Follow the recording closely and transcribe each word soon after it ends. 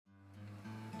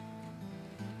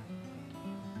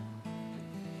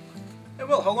Hey,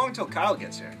 Will, how long till Kyle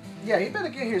gets here? Yeah, he better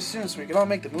get here soon so we can all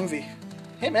make the movie.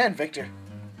 Him and Victor.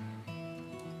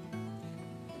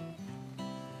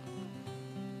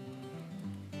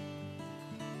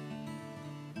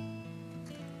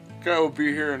 Kyle will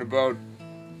be here in about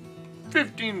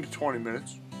 15 to 20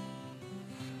 minutes.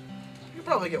 You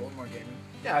probably get one more game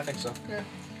in. Yeah, I think so. Yeah.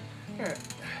 Alright.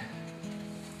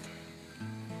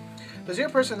 Does your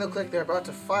person look like they're about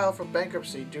to file for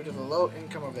bankruptcy due to the low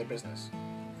income of their business?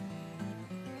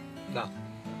 No.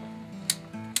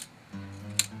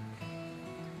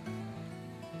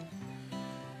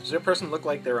 Does your person look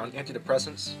like they're on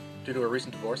antidepressants due to a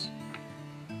recent divorce?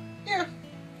 Yeah,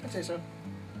 I'd say so.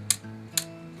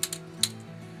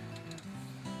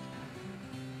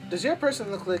 Does your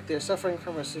person look like they're suffering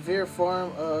from a severe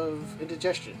form of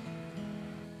indigestion?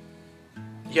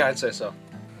 Yeah, I'd say so.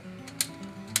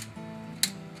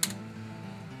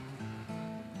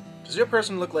 Does your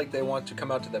person look like they want to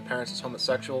come out to their parents as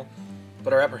homosexual,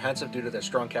 but are apprehensive due to their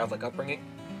strong Catholic upbringing?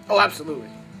 Oh, absolutely.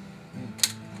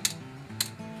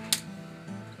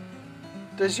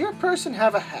 Does your person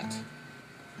have a hat?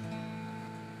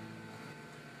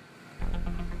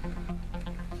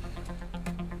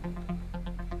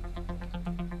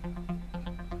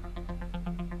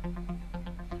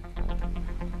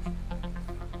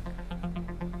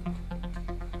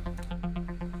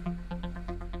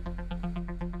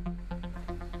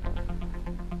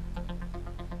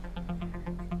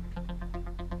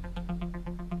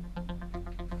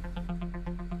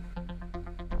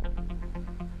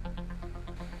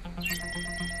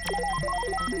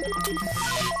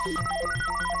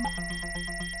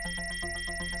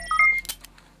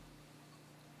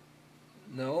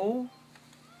 No.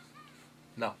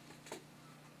 No.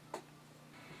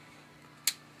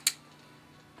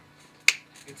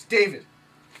 It's David.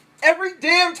 Every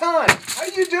damn time! How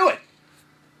do you do it?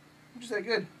 I'm just that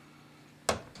good.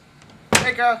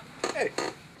 Hey, Kyle. Hey.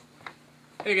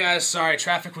 Hey guys, sorry,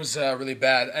 traffic was really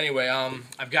bad. Anyway,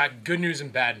 I've got good news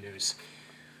and bad news.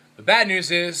 The bad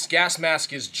news is Gas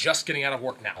Mask is just getting out of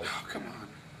work now. Oh, come on.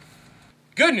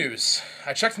 Good news,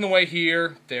 I checked on the way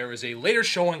here. There is a later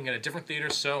showing at a different theater,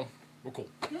 so we're cool.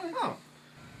 Oh.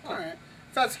 Alright.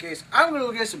 If that's the case, I'm gonna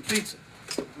go get some pizza.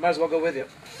 Might as well go with you.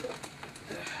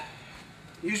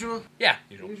 Usual? Yeah,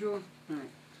 usual. Usual? Alright.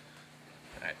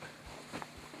 Alright.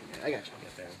 Yeah, I got you.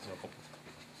 Get there.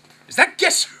 Is that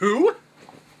Guess Who?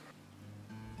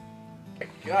 My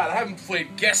God, I haven't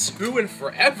played Guess Who in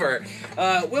forever.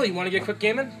 Will, you want to get a quick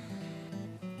game in?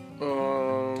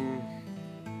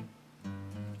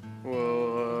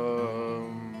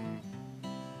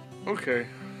 Okay.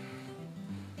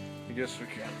 I guess we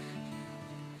can.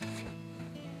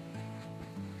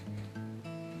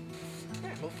 Yeah,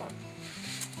 a little fun.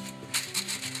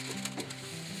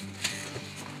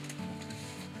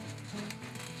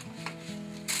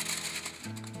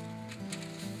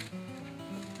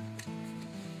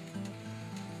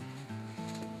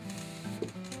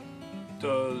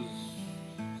 Does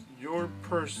your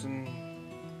person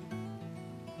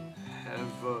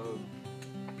have a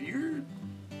beard?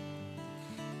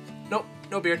 Nope,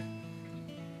 no beard.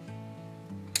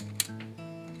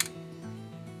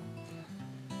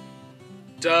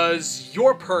 Does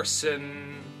your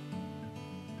person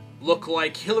look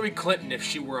like Hillary Clinton if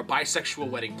she were a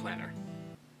bisexual wedding planner?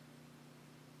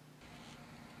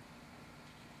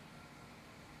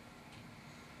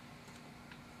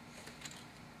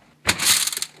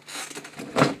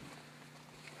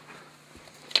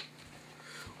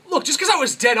 Look, just because I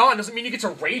was dead on doesn't mean you get to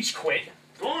rage quit.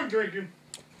 Go on drinking.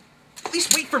 At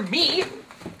least wait for me.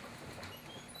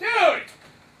 Dude!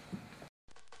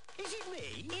 Is it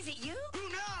me? Is it you? Who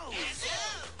knows? Guess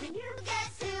who? Can you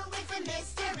guess who? It's a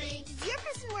mystery. Does your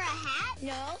person wear a hat?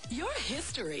 No. You're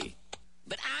history.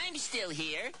 But I'm still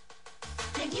here.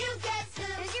 Can you guess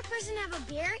who? Does your person have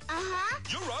a beard? Uh-huh.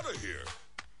 You're out of here.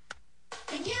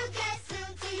 Can you guess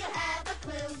who? Do you have a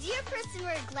clue? Does your person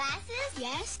wear glasses?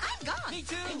 Yes. I'm gone. Me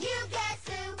too. Can you guess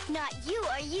who? Not you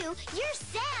or you. You're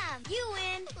Sam. You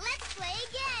win. Let's play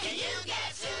again. Can you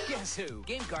guess who? Guess who?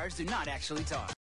 Game cards do not actually talk.